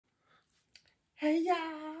Hey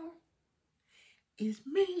y'all, it's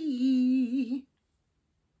me.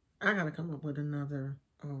 I gotta come up with another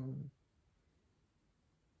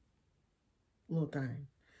little thing.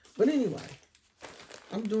 But anyway,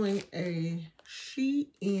 I'm doing a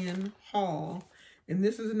Shein haul, and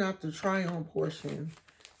this is not the try on portion.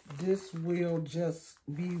 This will just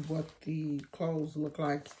be what the clothes look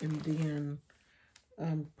like, and then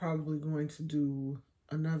I'm probably going to do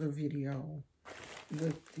another video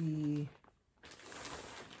with the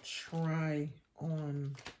try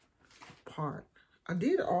on part. I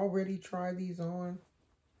did already try these on,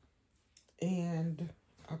 and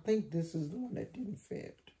I think this is the one that didn't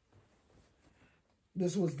fit.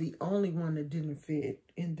 This was the only one that didn't fit,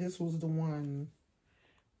 and this was the one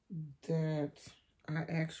that I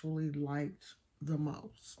actually liked the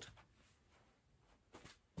most.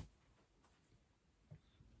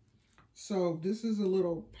 So this is a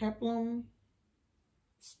little peplum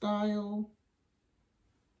style.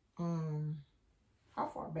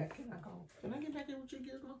 How far back can I go? Can I get back in with you,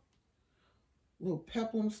 Gizmo? Little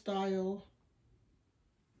peplum style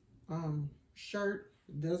shirt.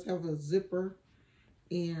 It does have a zipper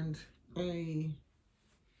and a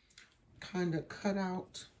kind of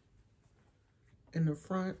cutout in the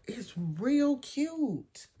front. It's real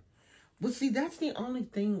cute. But see, that's the only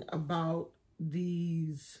thing about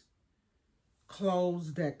these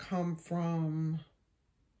clothes that come from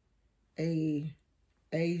a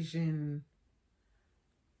Asian,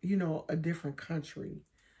 you know, a different country.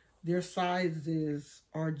 Their sizes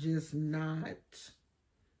are just not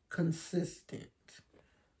consistent.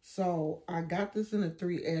 So I got this in a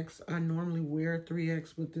 3X. I normally wear a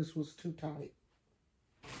 3X, but this was too tight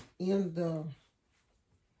in the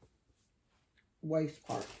waist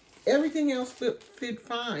part. Everything else fit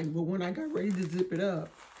fine, but when I got ready to zip it up,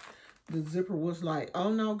 the zipper was like,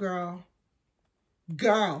 oh no, girl,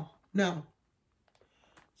 no.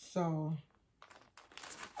 So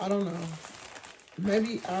I don't know.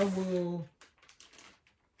 Maybe I will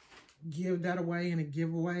give that away in a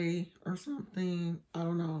giveaway or something. I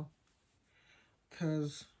don't know.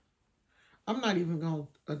 Because I'm not even going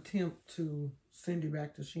to attempt to send it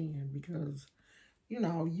back to Shein because, you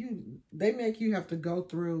know, they make you have to go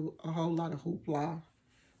through a whole lot of hoopla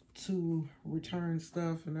to return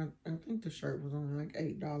stuff. And I think the shirt was only like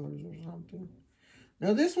 $8 or something.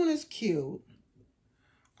 Now, this one is cute.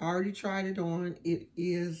 I already tried it on. It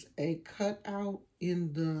is a cutout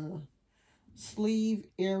in the sleeve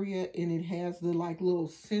area, and it has the like little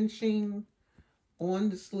cinching on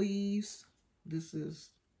the sleeves. This is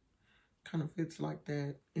kind of fits like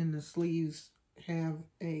that. And the sleeves have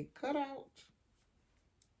a cutout.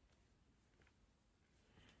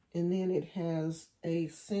 And then it has a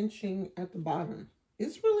cinching at the bottom.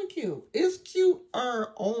 It's really cute. It's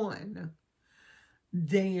cuter on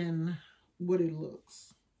than what it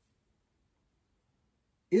looks.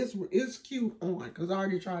 It's cute on because I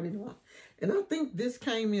already tried it on. And I think this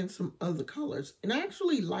came in some other colors. And I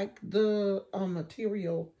actually like the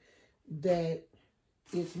material that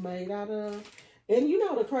it's made out of. And you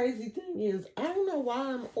know the crazy thing is, I don't know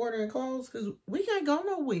why I'm ordering clothes because we can't go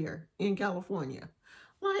nowhere in California.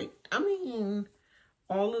 Like, I mean,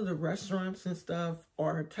 all of the restaurants and stuff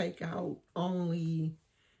are takeout only.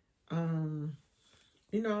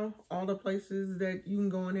 You know, all the places that you can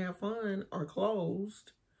go and have fun are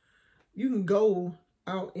closed. You can go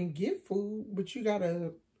out and get food, but you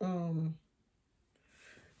gotta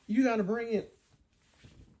bring it.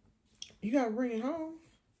 You gotta bring it home.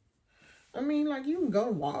 I mean, like, you can go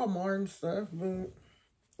to Walmart and stuff, but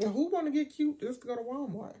who want to get cute just to go to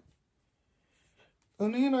Walmart?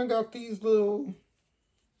 And then I got these little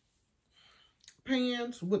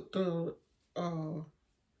pants with the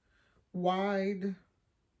wide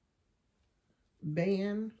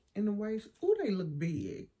band in the waist. Ooh, they look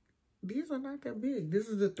big. These are not that big. This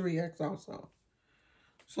is a 3X also.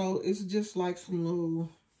 So it's just like some little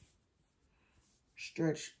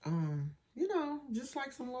stretch, you know, just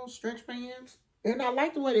like some little stretch pants. And I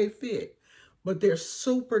like the way they fit, but they're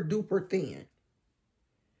super duper thin.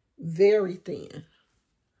 Very thin.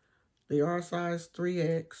 They are size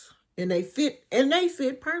 3X. And they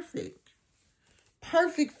fit perfect.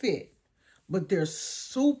 Perfect fit. But they're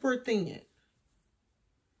super thin.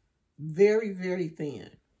 Very, very thin.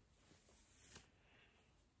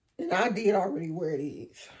 And I did already wear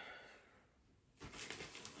these.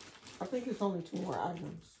 I think it's only 2 more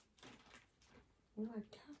items. I'm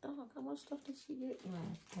like, God dog, how much stuff did she get? No,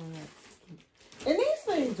 and these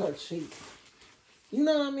things are cheap. You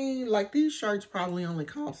know what I mean? Like, these shirts probably only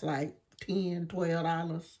cost like $10,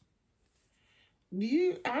 $12.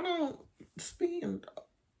 I don't spend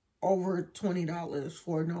over $20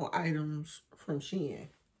 for no items from Shein.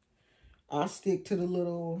 I stick to the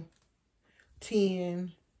little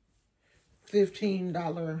 $10,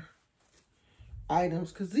 $15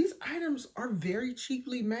 items because these items are very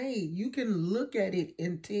cheaply made. You can look at it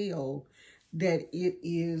and tell that it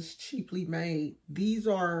is cheaply made. These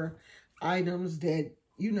are items that,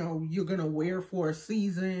 you know, you're going to wear for a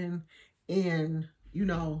season and, you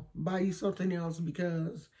know, buy you something else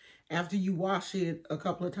because after you wash it a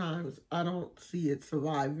couple of times, I don't see it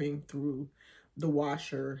surviving through the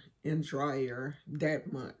washer and dryer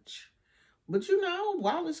that much. But, you know,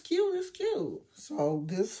 while it's cute, it's cute. So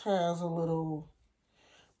this has a little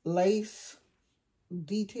lace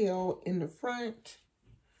detail in the front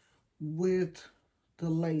with the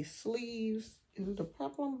lace sleeves. Is it a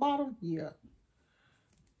peplum bottom? Yeah.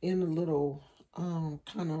 In a little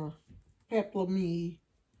kind of peplumy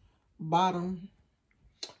bottom.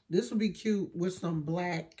 This would be cute with some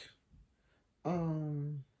black,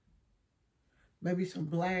 maybe some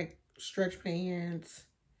black stretch pants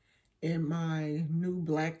and my new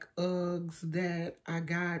black Uggs that I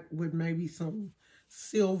got with maybe some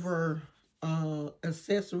silver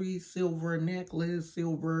accessories, silver necklace,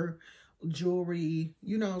 silver jewelry,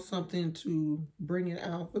 you know, something to bring it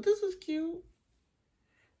out. But this is cute.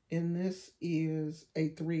 And this is a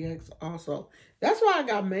 3X also. That's why I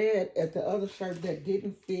got mad at the other shirt that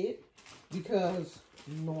didn't fit, because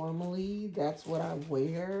normally that's what I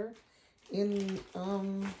wear in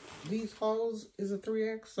these clothes is a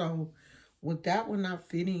 3X. So with that one not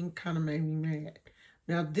fitting, kind of made me mad.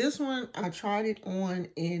 Now this one, I tried it on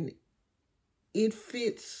and it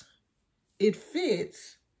fits. It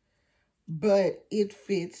fits, but it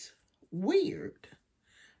fits weird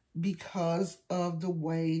because of the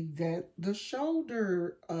way that the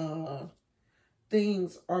shoulder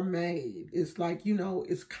things are made. It's like, you know,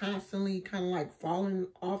 it's constantly kind of like falling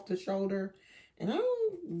off the shoulder. And I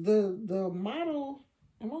don't, the model,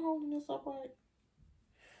 am I holding this up right?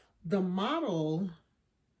 The model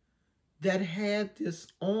that had this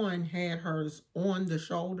on had hers on the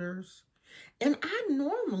shoulders. And I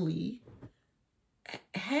normally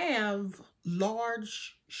have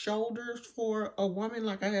large shoulders for a woman.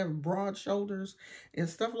 Like I have broad shoulders and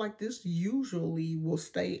stuff like this usually will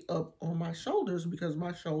stay up on my shoulders because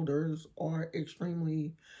my shoulders are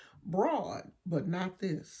extremely broad, but not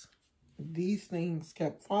this. These things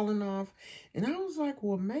kept falling off and I was like,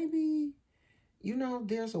 well, maybe, you know,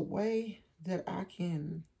 there's a way that I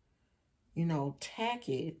can, you know, tack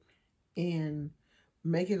it and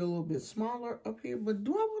make it a little bit smaller up here. But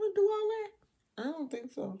do I want to do all that? I don't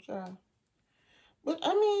think so, child. But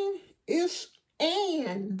I mean,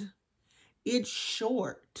 and it's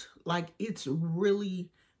short. Like it's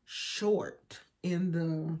really short in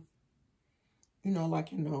the, you know,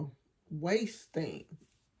 like in the waist thing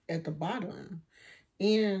at the bottom.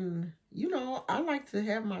 And, you know, I like to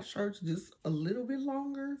have my shirts just a little bit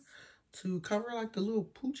longer to cover like the little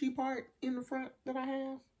poochie part in the front that I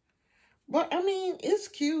have. But I mean, it's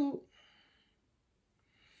cute.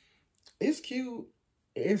 It's cute.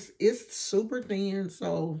 It's super thin,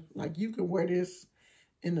 so like you can wear this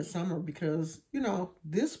in the summer because, you know,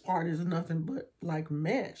 this part is nothing but like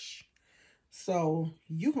mesh. So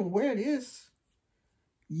you can wear this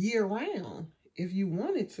year round if you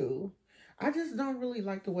wanted to. I just don't really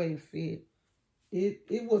like the way it fit.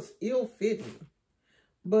 It was ill-fitting.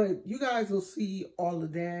 But you guys will see all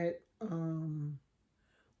of that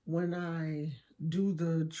when I do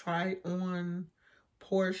the try on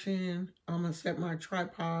portion. I'm going to set my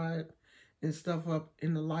tripod and stuff up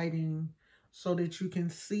in the lighting so that you can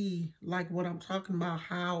see like what I'm talking about,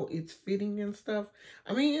 how it's fitting and stuff.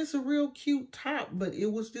 I mean, it's a real cute top, but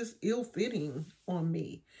it was just ill-fitting on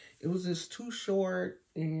me. It was just too short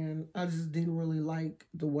and I just didn't really like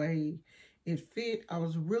the way it fit. I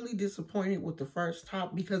was really disappointed with the first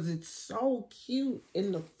top because it's so cute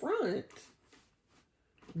in the front.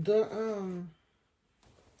 The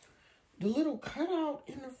little cutout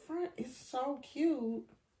in the front is so cute.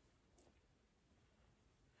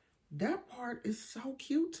 That part is so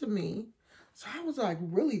cute to me. So I was like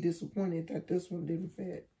really disappointed that this one didn't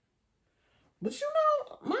fit. But you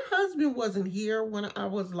know, my husband wasn't here when I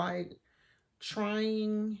was like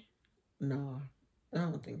trying. No, I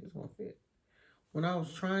don't think it's gonna fit. When I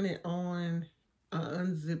was trying it on, I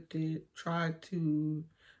unzipped it, tried to,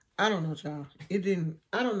 I don't know, child. It didn't,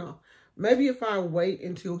 I don't know. Maybe if I wait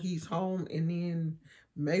until he's home and then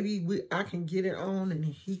maybe I can get it on and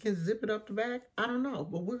he can zip it up the back. I don't know,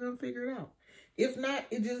 but we're going to figure it out. If not,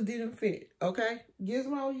 it just didn't fit, okay?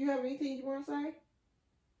 Gizmo, you have anything you want to say?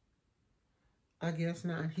 I guess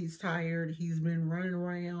not. He's tired. He's been running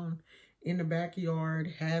around in the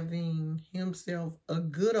backyard having himself a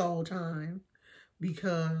good old time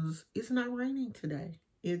because it's not raining today.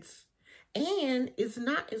 It's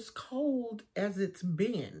not as cold as it's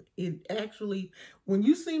been. It actually, when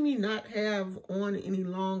you see me not have on any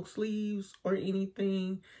long sleeves or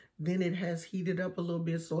anything, then it has heated up a little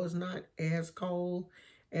bit, so it's not as cold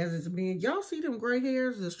as it's been. Y'all see them gray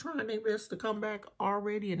hairs that's trying their best to come back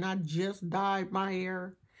already, and I just dyed my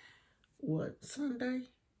hair, what, Sunday?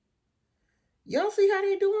 Y'all see how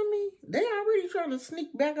they doing me? They already trying to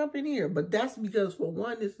sneak back up in here. But that's because, for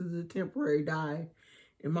one, this is a temporary dye.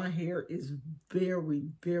 And my hair is very,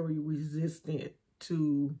 very resistant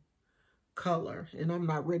to color. And I'm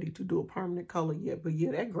not ready to do a permanent color yet. But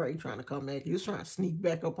yeah, that gray trying to come back. He's trying to sneak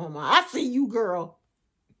back up on my... I see you, girl.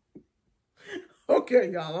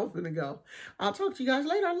 Okay, y'all. I'm finna go. I'll talk to you guys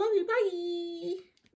later. I love you. Bye.